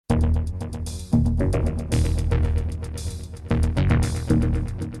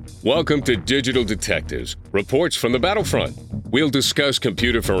Welcome to Digital Detectives, reports from the battlefront. We'll discuss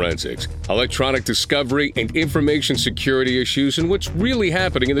computer forensics, electronic discovery, and information security issues and what's really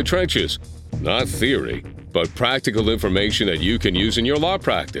happening in the trenches. Not theory, but practical information that you can use in your law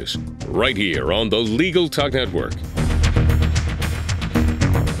practice. Right here on the Legal Talk Network.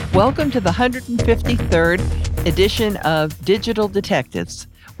 Welcome to the 153rd edition of Digital Detectives.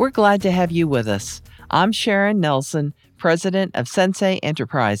 We're glad to have you with us. I'm Sharon Nelson, president of Sensei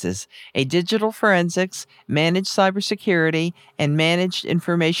Enterprises, a digital forensics, managed cybersecurity, and managed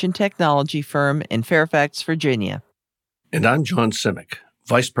information technology firm in Fairfax, Virginia. And I'm John Simic,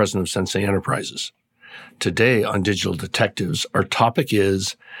 vice president of Sensei Enterprises. Today on Digital Detectives, our topic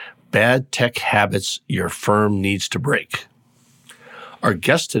is bad tech habits your firm needs to break. Our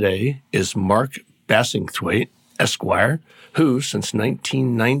guest today is Mark Bassingthwaighte, Esquire, who, since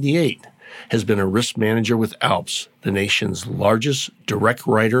 1998, has been a risk manager with ALPS, the nation's largest direct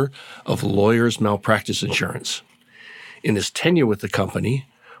writer of lawyers' malpractice insurance. In his tenure with the company,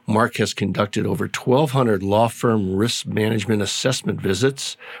 Mark has conducted over 1,200 law firm risk management assessment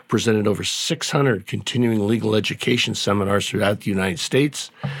visits, presented over 600 continuing legal education seminars throughout the United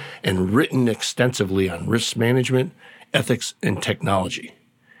States, and written extensively on risk management, ethics, and technology.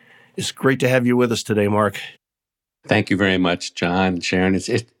 It's great to have you with us today, Mark. Thank you very much, John and Sharon.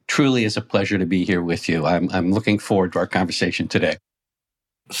 It truly is a pleasure to be here with you. I'm looking forward to our conversation today.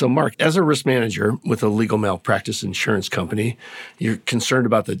 So, Mark, as a risk manager with a legal malpractice insurance company, you're concerned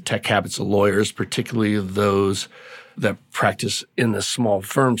about the tech habits of lawyers, particularly those that practice in the small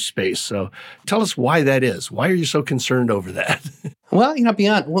firm space. So tell us why that is. Why are you so concerned over that? Well,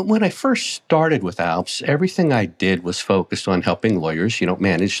 beyond when I first started with ALPS, everything I did was focused on helping lawyers,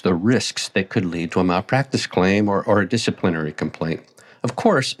 manage the risks that could lead to a malpractice claim or a disciplinary complaint. Of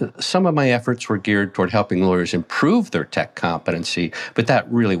course, some of my efforts were geared toward helping lawyers improve their tech competency, but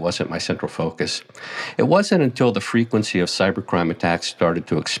that really wasn't my central focus. It wasn't until the frequency of cybercrime attacks started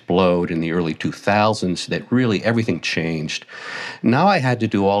to explode in the early 2000s that really everything changed. Now I had to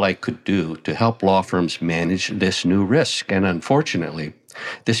do all I could do to help law firms manage this new risk, and unfortunately,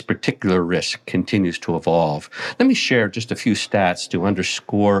 this particular risk continues to evolve. Let me share just a few stats to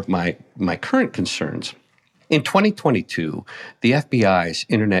underscore my current concerns. In 2022, the FBI's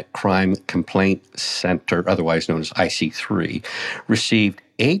Internet Crime Complaint Center, otherwise known as IC3, received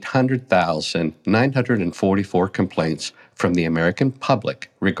 800,944 complaints from the American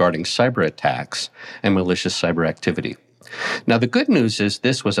public regarding cyber attacks and malicious cyber activity. Now, the good news is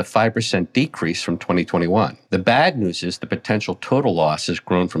this was a 5% decrease from 2021. The bad news is the potential total loss has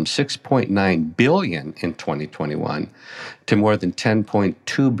grown from $6.9 billion in 2021 to more than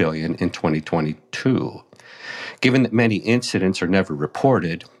 $10.2 billion in 2022. Given that many incidents are never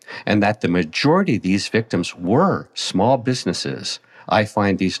reported and that the majority of these victims were small businesses, I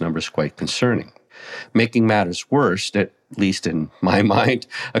find these numbers quite concerning. Making matters worse, at least in my mind,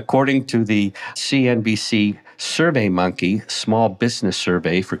 according to the CNBC SurveyMonkey Small Business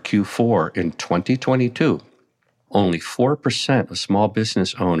Survey for Q4 in 2022, only 4% of small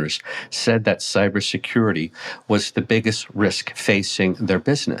business owners said that cybersecurity was the biggest risk facing their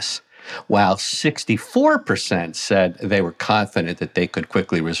business, while 64% said they were confident that they could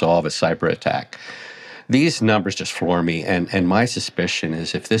quickly resolve a cyber attack. These numbers just floor me, and my suspicion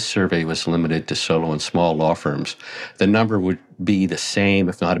is if this survey was limited to solo and small law firms, the number would be the same,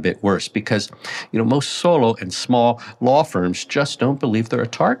 if not a bit worse, because most solo and small law firms just don't believe they're a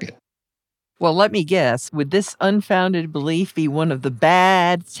target. Well, let me guess, would this unfounded belief be one of the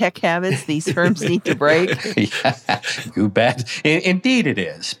bad tech habits these firms need to break? Yeah, you bet. Indeed it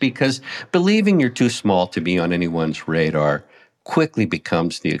is, because believing you're too small to be on anyone's radar quickly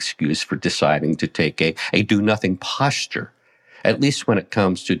becomes the excuse for deciding to take a do-nothing posture, at least when it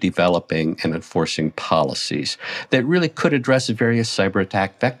comes to developing and enforcing policies that really could address various cyber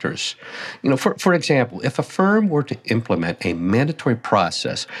attack vectors. For example, if a firm were to implement a mandatory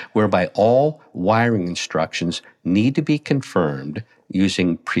process whereby all wiring instructions need to be confirmed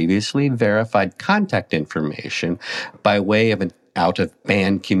using previously verified contact information by way of an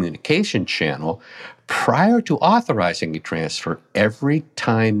out-of-band communication channel prior to authorizing a transfer every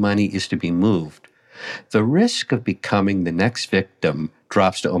time money is to be moved, the risk of becoming the next victim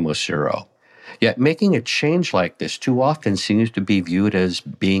drops to almost zero. Yet making a change like this too often seems to be viewed as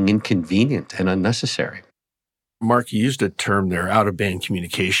being inconvenient and unnecessary. Mark, you used a term there, out-of-band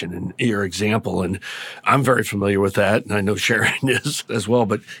communication, in your example, and I'm very familiar with that, and I know Sharon is as well,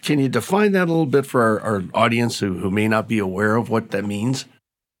 but can you define that a little bit for our audience who may not be aware of what that means?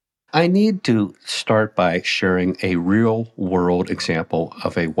 I need to start by sharing a real-world example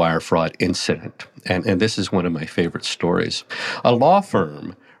of a wire fraud incident, and this is one of my favorite stories. A law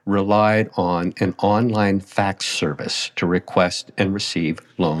firm relied on an online fax service to request and receive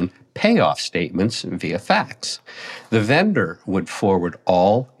loan payoff statements via fax. The vendor would forward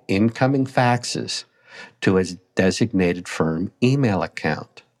all incoming faxes to a designated firm email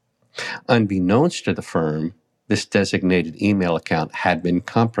account. Unbeknownst to the firm, this designated email account had been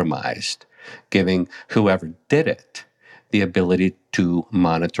compromised, giving whoever did it the ability to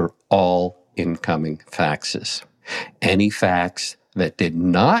monitor all incoming faxes. Any fax that did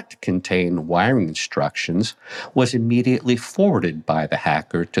not contain wiring instructions was immediately forwarded by the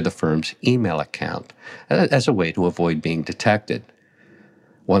hacker to the firm's email account as a way to avoid being detected.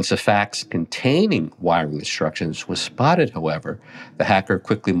 Once a fax containing wiring instructions was spotted, however, the hacker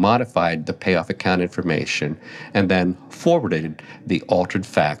quickly modified the payoff account information and then forwarded the altered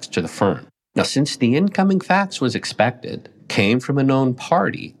fax to the firm. Now, since the incoming fax was expected, came from a known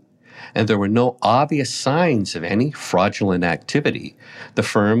party, and there were no obvious signs of any fraudulent activity, the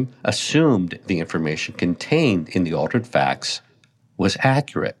firm assumed the information contained in the altered fax was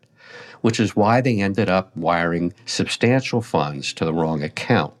accurate, which is why they ended up wiring substantial funds to the wrong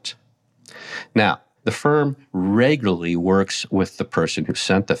account. Now, the firm regularly works with the person who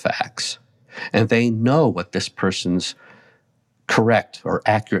sent the fax, and they know what this person's correct or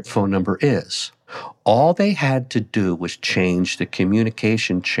accurate phone number is. All they had to do was change the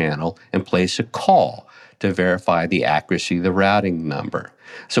communication channel and place a call to verify the accuracy of the routing number.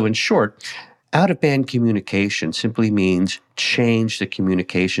 So in short, out-of-band communication simply means change the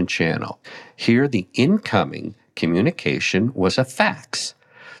communication channel. Here, the incoming communication was a fax.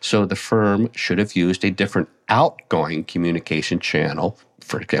 So the firm should have used a different outgoing communication channel,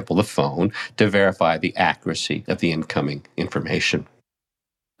 for example, the phone, to verify the accuracy of the incoming information.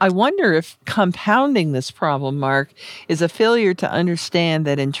 I wonder if compounding this problem, Mark, is a failure to understand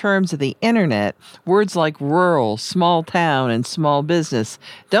that in terms of the internet, words like rural, small town, and small business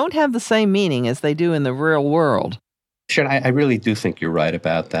don't have the same meaning as they do in the real world. Sharon, I really do think you're right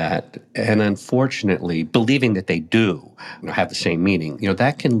about that. And unfortunately, believing that they do have the same meaning,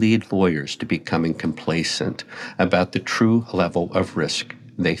 that can lead lawyers to becoming complacent about the true level of risk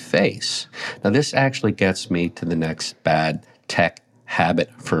they face. Now, this actually gets me to the next bad tech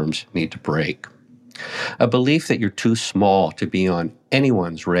habit firms need to break. A belief that you're too small to be on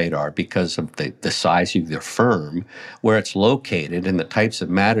anyone's radar because of the size of your firm, where it's located, and the types of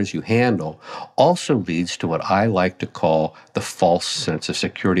matters you handle also leads to what I like to call the false sense of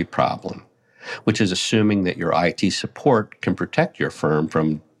security problem, which is assuming that your IT support can protect your firm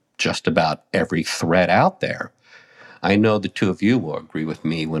from just about every threat out there. I know the two of you will agree with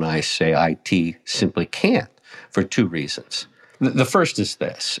me when I say IT simply can't, for two reasons. The first is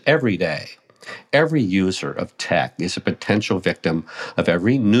this: every day, every user of tech is a potential victim of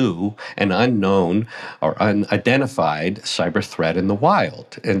every new and unknown or unidentified cyber threat in the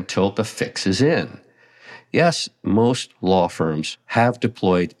wild until the fix is in. Yes, most law firms have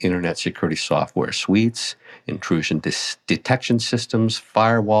deployed internet security software suites, intrusion detection systems,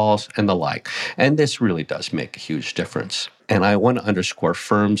 firewalls, and the like. And this really does make a huge difference. And I want to underscore,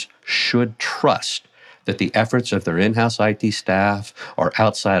 firms should trust that the efforts of their in-house IT staff or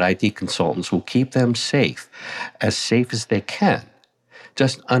outside IT consultants will keep them safe as they can.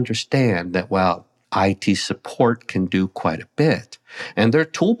 Just understand that while IT support can do quite a bit, and their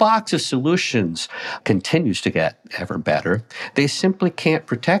toolbox of solutions continues to get ever better, they simply can't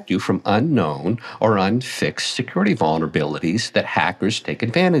protect you from unknown or unfixed security vulnerabilities that hackers take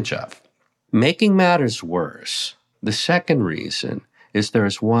advantage of. Making matters worse, the second reason is there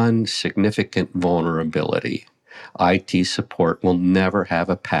is one significant vulnerability IT support will never have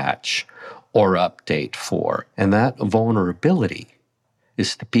a patch or update for, and that vulnerability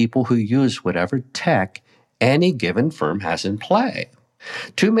is the people who use whatever tech any given firm has in play.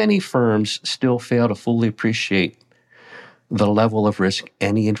 Too many firms still fail to fully appreciate the level of risk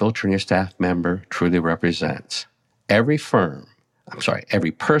any infiltrating staff member truly represents. Every person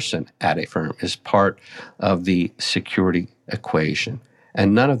at a firm is part of the security equation,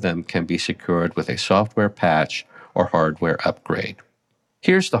 and none of them can be secured with a software patch or hardware upgrade.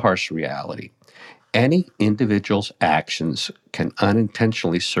 Here's the harsh reality. Any individual's actions can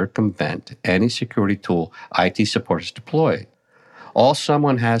unintentionally circumvent any security tool IT support has deployed. All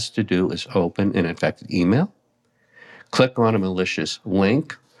someone has to do is open an infected email, click on a malicious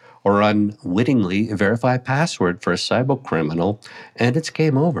link, or unwittingly verify a password for a cybercriminal, and it's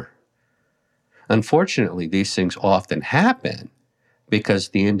game over. Unfortunately, these things often happen because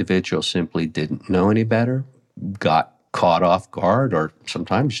the individual simply didn't know any better, got caught off guard, or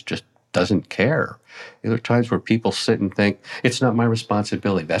sometimes just doesn't care. There are times where people sit and think, it's not my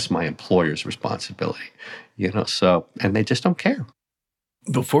responsibility, that's my employer's responsibility. And they just don't care.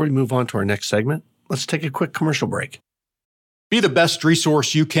 Before we move on to our next segment, let's take a quick commercial break. Be the best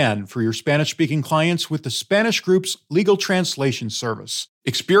resource you can for your Spanish-speaking clients with the Spanish Group's legal translation service.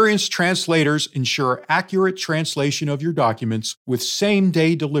 Experienced translators ensure accurate translation of your documents with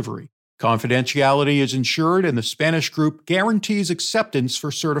same-day delivery. Confidentiality is ensured, and the Spanish Group guarantees acceptance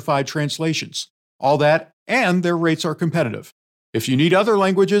for certified translations. All that, and their rates are competitive. If you need other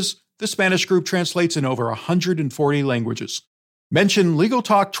languages, the Spanish Group translates in over 140 languages. Mention Legal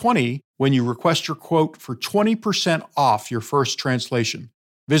Talk 20 when you request your quote for 20% off your first translation.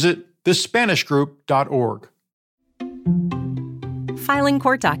 Visit thespanishgroup.org. Filing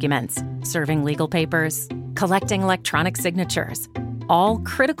court documents, serving legal papers, collecting electronic signatures, all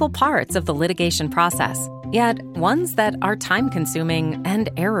critical parts of the litigation process, yet ones that are time-consuming and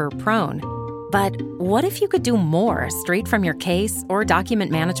error-prone. But what if you could do more straight from your case or document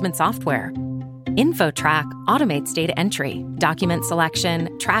management software? InfoTrack automates data entry, document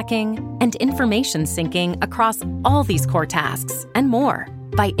selection, tracking, and information syncing across all these core tasks and more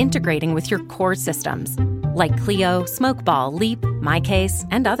by integrating with your core systems like Clio, Smokeball, Leap, MyCase,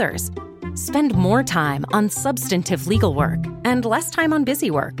 and others. Spend more time on substantive legal work and less time on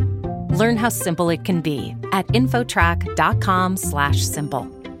busy work. Learn how simple it can be at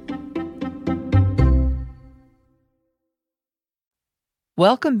infotrack.com/simple.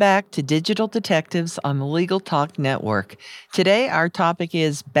 Welcome back to Digital Detectives on the Legal Talk Network. Today, our topic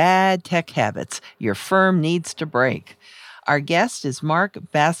is bad tech habits your firm needs to break. Our guest is Mark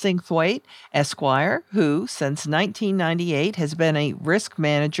Bassingthwaite, Esquire, who, since 1998, has been a risk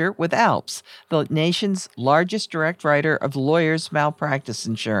manager with ALPS, the nation's largest direct writer of lawyers' malpractice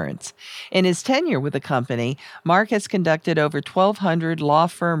insurance. In his tenure with the company, Mark has conducted over 1,200 law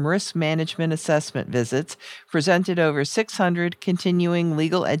firm risk management assessment visits, presented over 600 continuing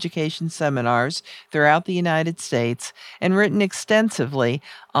legal education seminars throughout the United States, and written extensively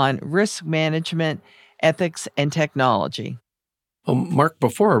on risk management, ethics, and technology. Well, Mark,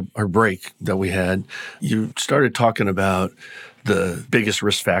 before our break that we had, you started talking about the biggest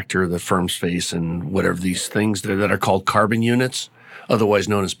risk factor the firms face and whatever these things that are called carbon units, otherwise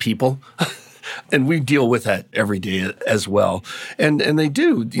known as people. And we deal with that every day as well. And they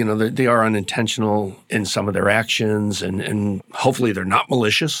do, they are unintentional in some of their actions, and hopefully they're not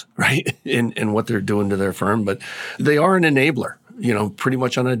malicious, right, in what they're doing to their firm, but they are an enabler, pretty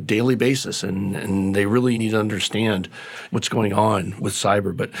much on a daily basis. And they really need to understand what's going on with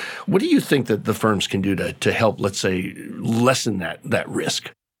cyber. But what do you think that the firms can do to help, let's say, lessen that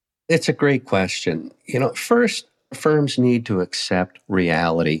risk? It's a great question. First, firms need to accept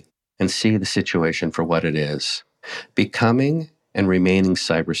reality and see the situation for what it is. Becoming and remaining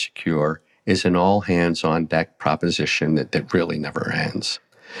cyber secure is an all-hands-on-deck proposition that really never ends.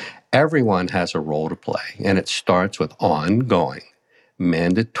 Everyone has a role to play, and it starts with ongoing,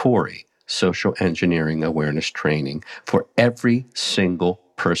 mandatory social engineering awareness training for every single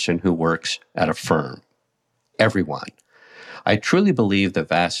person who works at a firm. Everyone. I truly believe the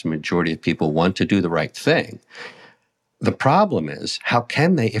vast majority of people want to do the right thing. The problem is, how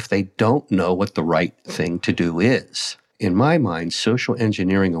can they if they don't know what the right thing to do is? In my mind, social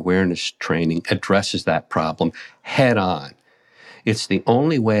engineering awareness training addresses that problem head on. It's the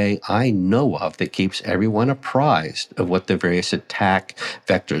only way I know of that keeps everyone apprised of what the various attack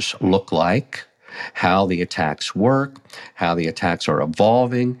vectors look like, how the attacks work, how the attacks are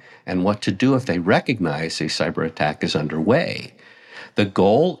evolving, and what to do if they recognize a cyber attack is underway. The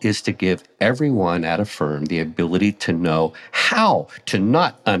goal is to give everyone at a firm the ability to know how to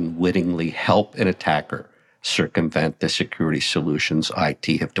not unwittingly help an attacker circumvent the security solutions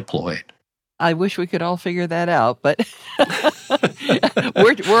IT have deployed. I wish we could all figure that out, but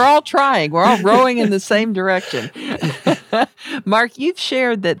we're all trying. We're all rowing in the same direction. Mark, you've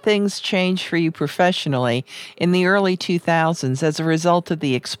shared that things changed for you professionally in the early 2000s as a result of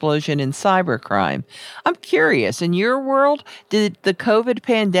the explosion in cybercrime. I'm curious, in your world, did the COVID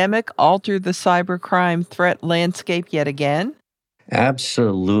pandemic alter the cybercrime threat landscape yet again?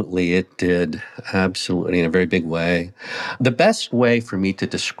 Absolutely, it did. Absolutely, in a very big way. The best way for me to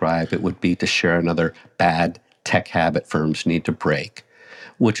describe it would be to share another bad tech habit firms need to break,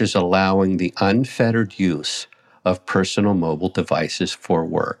 which is allowing the unfettered use of personal mobile devices for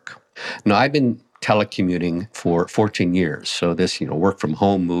work. Now, I've been telecommuting for 14 years, so this, work from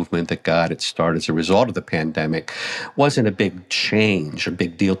home movement that got its start as a result of the pandemic wasn't a big change, a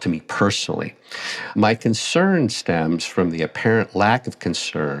big deal to me personally. My concern stems from the apparent lack of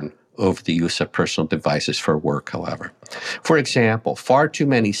concern over the use of personal devices for work, however. For example, far too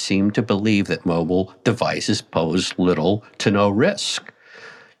many seem to believe that mobile devices pose little to no risk.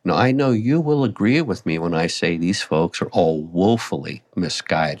 Now, I know you will agree with me when I say these folks are all woefully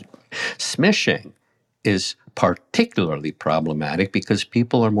misguided. Smishing is particularly problematic because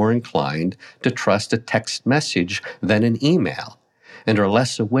people are more inclined to trust a text message than an email and are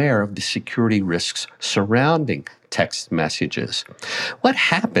less aware of the security risks surrounding text messages. What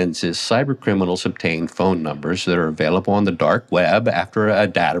happens is cybercriminals obtain phone numbers that are available on the dark web after a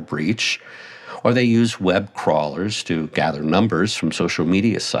data breach, or they use web crawlers to gather numbers from social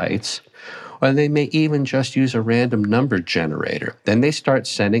media sites, or they may even just use a random number generator. Then they start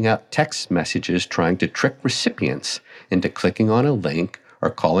sending out text messages trying to trick recipients into clicking on a link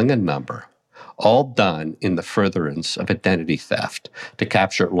or calling a number, all done in the furtherance of identity theft, to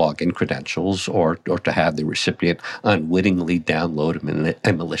capture login credentials or to have the recipient unwittingly download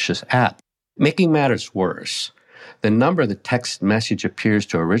a malicious app. Making matters worse, the number the text message appears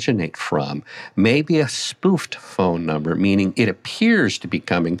to originate from may be a spoofed phone number, meaning it appears to be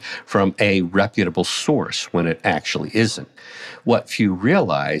coming from a reputable source when it actually isn't. What few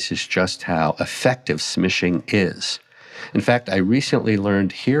realize is just how effective smishing is. In fact, I recently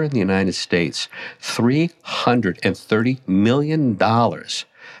learned here in the United States, $330 million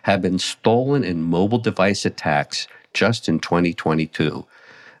have been stolen in mobile device attacks just in 2022.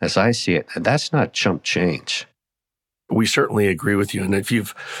 As I see it, that's not chump change. We certainly agree with you. And if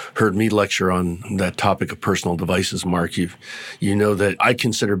you've heard me lecture on that topic of personal devices, Mark, you know that I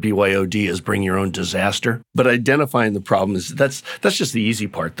consider BYOD as bring your own disaster. But identifying the problem that's just the easy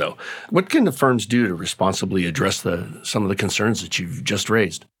part, though. What can the firms do to responsibly address some of the concerns that you've just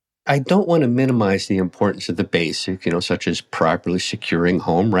raised? I don't want to minimize the importance of the basic, such as properly securing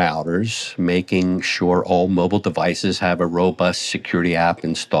home routers, making sure all mobile devices have a robust security app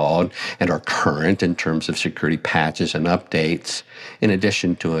installed and are current in terms of security patches and updates, in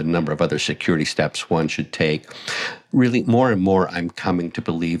addition to a number of other security steps one should take. Really, more and more, I'm coming to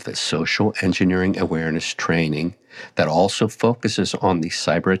believe that social engineering awareness training that also focuses on the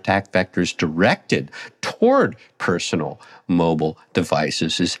cyber attack vectors directed toward personal mobile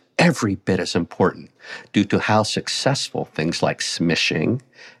devices is every bit as important due to how successful things like smishing,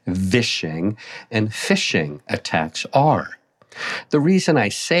 vishing, and phishing attacks are. The reason I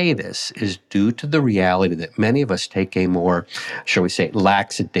say this is due to the reality that many of us take a more, shall we say,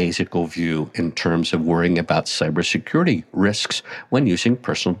 lackadaisical view in terms of worrying about cybersecurity risks when using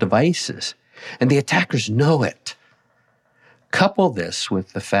personal devices. And the attackers know it. Couple this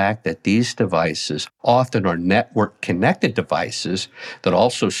with the fact that these devices often are network-connected devices that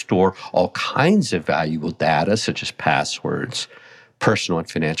also store all kinds of valuable data, such as passwords, personal and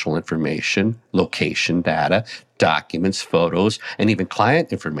financial information, location data, documents, photos, and even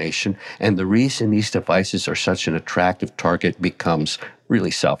client information. And the reason these devices are such an attractive target becomes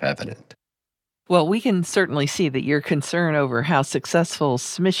really self-evident. Well, we can certainly see that your concern over how successful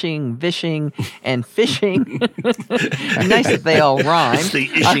smishing, vishing, and phishing, nice that they all rhyme. It's the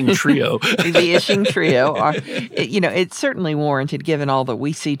Ishing trio. The Ishing trio are, it's certainly warranted given all that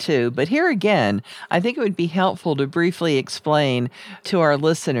we see too. But here again, I think it would be helpful to briefly explain to our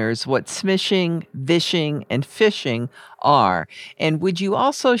listeners what smishing, vishing, and phishing are. And would you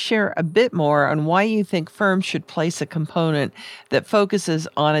also share a bit more on why you think firms should place a component that focuses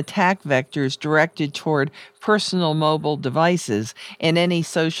on attack vectors directed toward personal mobile devices in any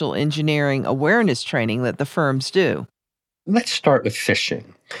social engineering awareness training that the firms do? Let's start with phishing.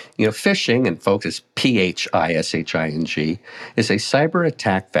 Phishing, and folks, is PHISHING, is a cyber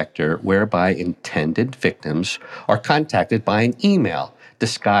attack vector whereby intended victims are contacted by an email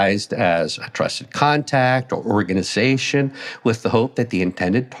disguised as a trusted contact or organization with the hope that the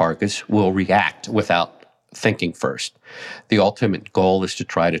intended targets will react without thinking first. The ultimate goal is to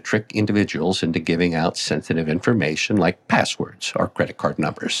try to trick individuals into giving out sensitive information like passwords or credit card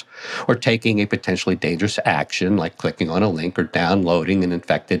numbers, or taking a potentially dangerous action like clicking on a link or downloading an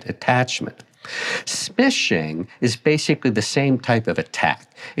infected attachment. Smishing is basically the same type of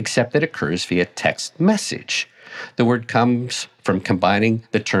attack, except it occurs via text message. The word comes from combining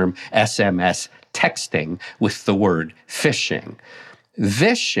the term SMS texting with the word phishing.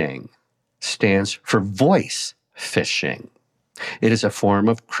 Vishing stands for voice phishing. It is a form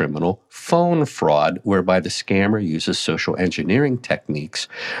of criminal phone fraud whereby the scammer uses social engineering techniques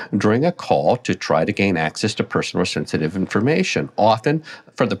during a call to try to gain access to personal or sensitive information, often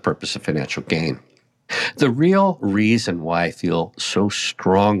for the purpose of financial gain. The real reason why I feel so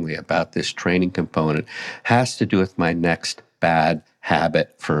strongly about this training component has to do with my next bad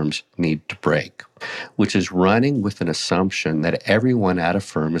habit firms need to break, which is running with an assumption that everyone at a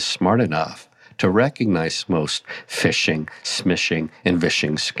firm is smart enough to recognize most phishing, smishing, and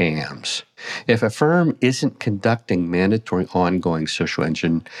vishing scams. If a firm isn't conducting mandatory ongoing social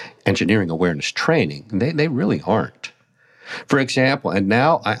engineering awareness training, they really aren't. For example, and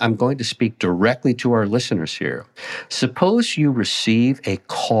now I'm going to speak directly to our listeners here. Suppose you receive a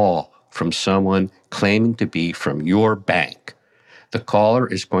call from someone claiming to be from your bank. The caller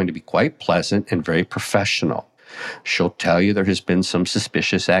is going to be quite pleasant and very professional. She'll tell you there has been some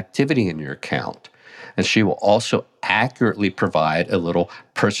suspicious activity in your account. And she will also accurately provide a little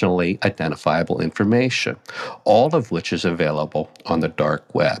personally identifiable information, all of which is available on the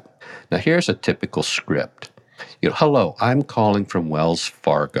dark web. Now, here's a typical script. Hello, I'm calling from Wells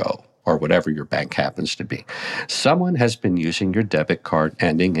Fargo, or whatever your bank happens to be. Someone has been using your debit card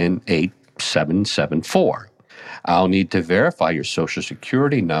ending in 8774. I'll need to verify your Social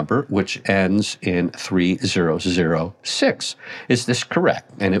Security number, which ends in 3006. Is this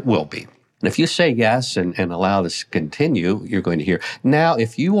correct? And it will be. And if you say yes and allow this to continue, you're going to hear, now,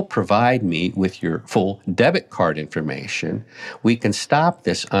 if you will provide me with your full debit card information, we can stop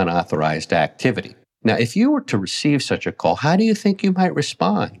this unauthorized activity. Now, if you were to receive such a call, how do you think you might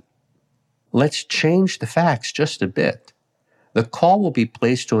respond? Let's change the facts just a bit. The call will be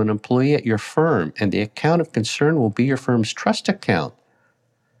placed to an employee at your firm, and the account of concern will be your firm's trust account.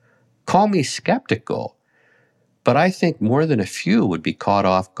 Call me skeptical, but I think more than a few would be caught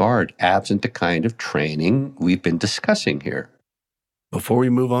off guard absent the kind of training we've been discussing here. Before we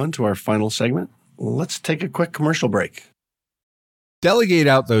move on to our final segment, let's take a quick commercial break. Delegate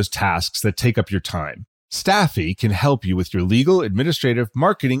out those tasks that take up your time. Staffy can help you with your legal, administrative,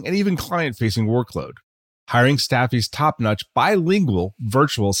 marketing, and even client-facing workload. Hiring Staffy's top-notch bilingual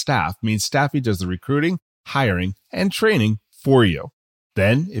virtual staff means Staffy does the recruiting, hiring, and training for you.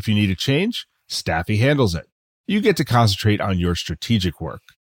 Then, if you need a change, Staffy handles it. You get to concentrate on your strategic work.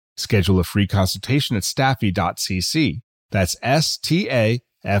 Schedule a free consultation at staffy.cc. That's staffy.cc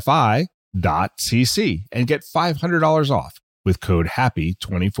and get $500 off with code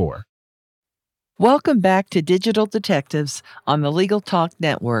HAPPY24. Welcome back to Digital Detectives on the Legal Talk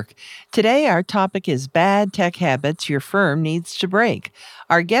Network. Today, our topic is bad tech habits your firm needs to break.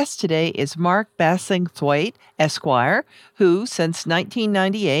 Our guest today is Mark Bassingthwaite, Esquire, who, since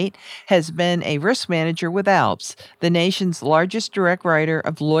 1998, has been a risk manager with ALPS, the nation's largest direct writer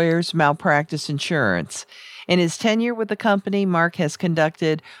of lawyers' malpractice insurance. In his tenure with the company, Mark has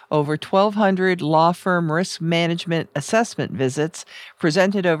conducted over 1,200 law firm risk management assessment visits,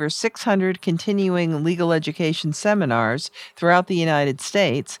 presented over 600 continuing legal education seminars throughout the United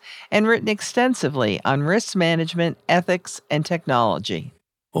States, and written extensively on risk management, ethics, and technology.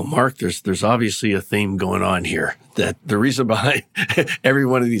 Well, Mark, there's obviously a theme going on here. That the reason behind every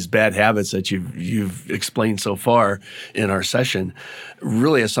one of these bad habits that you've explained so far in our session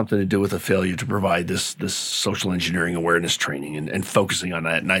really has something to do with a failure to provide this social engineering awareness training and focusing on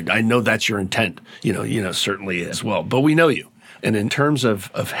that. And I know that's your intent, certainly as well. But we know you. And in terms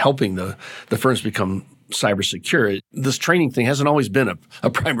of helping the firms become cybersecure, this training thing hasn't always been a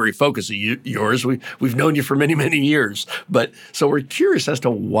primary focus of yours. We've known you for many, many years. But so we're curious as to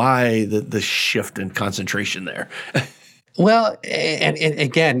why the shift in concentration there. Well, and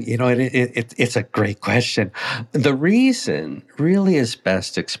again, it's a great question. The reason really is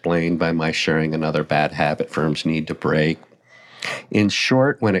best explained by my sharing another bad habit firms need to break. In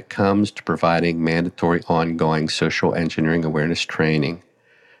short, when it comes to providing mandatory ongoing social engineering awareness training,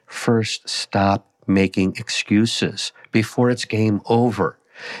 first stop making excuses before it's game over.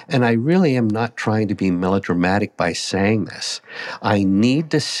 And I really am not trying to be melodramatic by saying this. I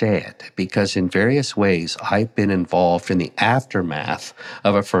need to say it because in various ways I've been involved in the aftermath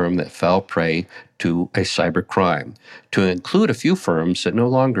of a firm that fell prey to a cybercrime, to include a few firms that no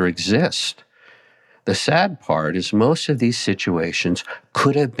longer exist. The sad part is most of these situations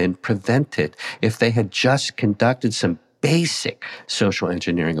could have been prevented if they had just conducted some basic social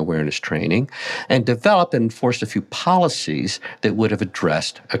engineering awareness training and developed and enforced a few policies that would have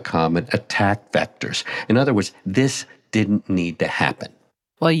addressed a common attack vectors. In other words, this didn't need to happen.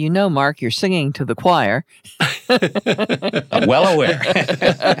 Well, Mark, you're singing to the choir. I'm well aware.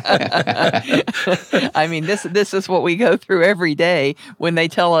 I mean, this is what we go through every day when they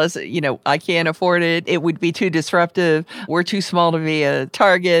tell us, I can't afford it. It would be too disruptive. We're too small to be a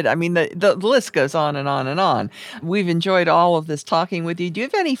target. I mean, the list goes on and on and on. We've enjoyed all of this talking with you. Do you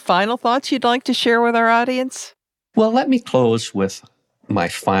have any final thoughts you'd like to share with our audience? Well, let me close with my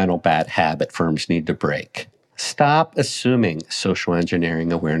final bad habit firms need to break. Stop assuming social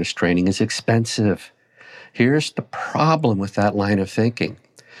engineering awareness training is expensive. Here's the problem with that line of thinking.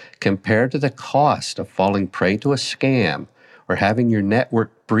 Compared to the cost of falling prey to a scam or having your network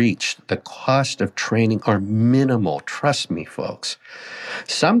breached, the cost of training are minimal. Trust me, folks.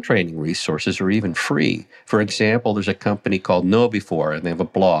 Some training resources are even free. For example, there's a company called KnowBe4, and they have a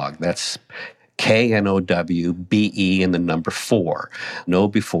blog. That's KNOWBE and the number 4,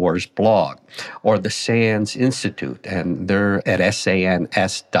 KnowBe4's blog, or the SANS Institute, and they're at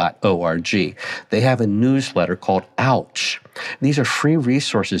sans.org. They have a newsletter called Ouch. These are free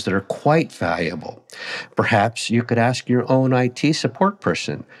resources that are quite valuable. Perhaps you could ask your own IT support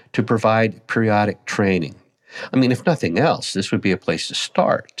person to provide periodic training. I mean, if nothing else, this would be a place to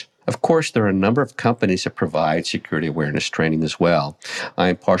start. Of course, there are a number of companies that provide security awareness training as well.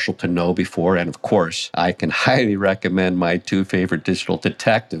 I'm partial to KnowBe4, and of course, I can highly recommend my 2 favorite digital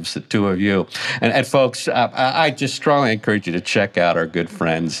detectives, the 2 of you. And folks, I just strongly encourage you to check out our good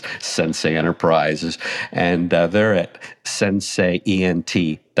friends, Sensei Enterprises, and they're at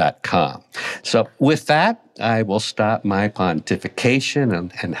senseient.com. So with that, I will stop my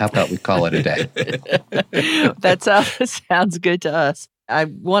pontification, and how about we call it a day? That sounds good to us. I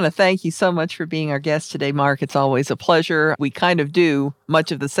want to thank you so much for being our guest today, Mark. It's always a pleasure. We kind of do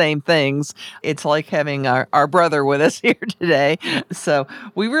much of the same things. It's like having our brother with us here today. So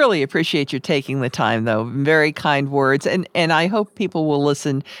we really appreciate you taking the time, though. Very kind words. And I hope people will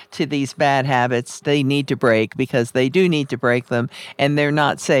listen to these bad habits they need to break, because they do need to break them, and they're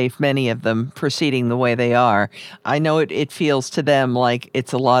not safe, many of them, proceeding the way they are. I know it feels to them like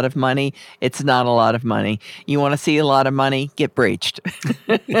it's a lot of money. It's not a lot of money. You want to see a lot of money? Get breached.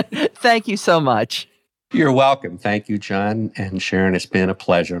 Thank you so much. You're welcome. Thank you, John and Sharon. It's been a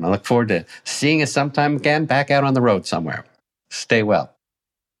pleasure. And I look forward to seeing you sometime again back out on the road somewhere. Stay well.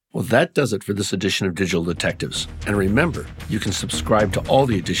 Well, that does it for this edition of Digital Detectives. And remember, you can subscribe to all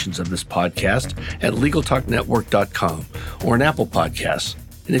the editions of this podcast at LegalTalkNetwork.com or on Apple Podcasts.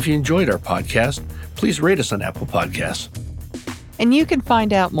 And if you enjoyed our podcast, please rate us on Apple Podcasts. And you can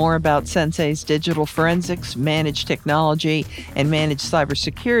find out more about Sensei's digital forensics, managed technology, and managed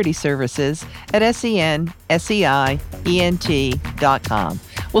cybersecurity services at SENSEIENT.com.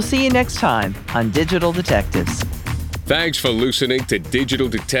 We'll see you next time on Digital Detectives. Thanks for listening to Digital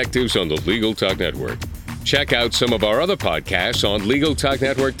Detectives on the Legal Talk Network. Check out some of our other podcasts on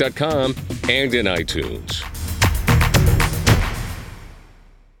LegalTalkNetwork.com and in iTunes.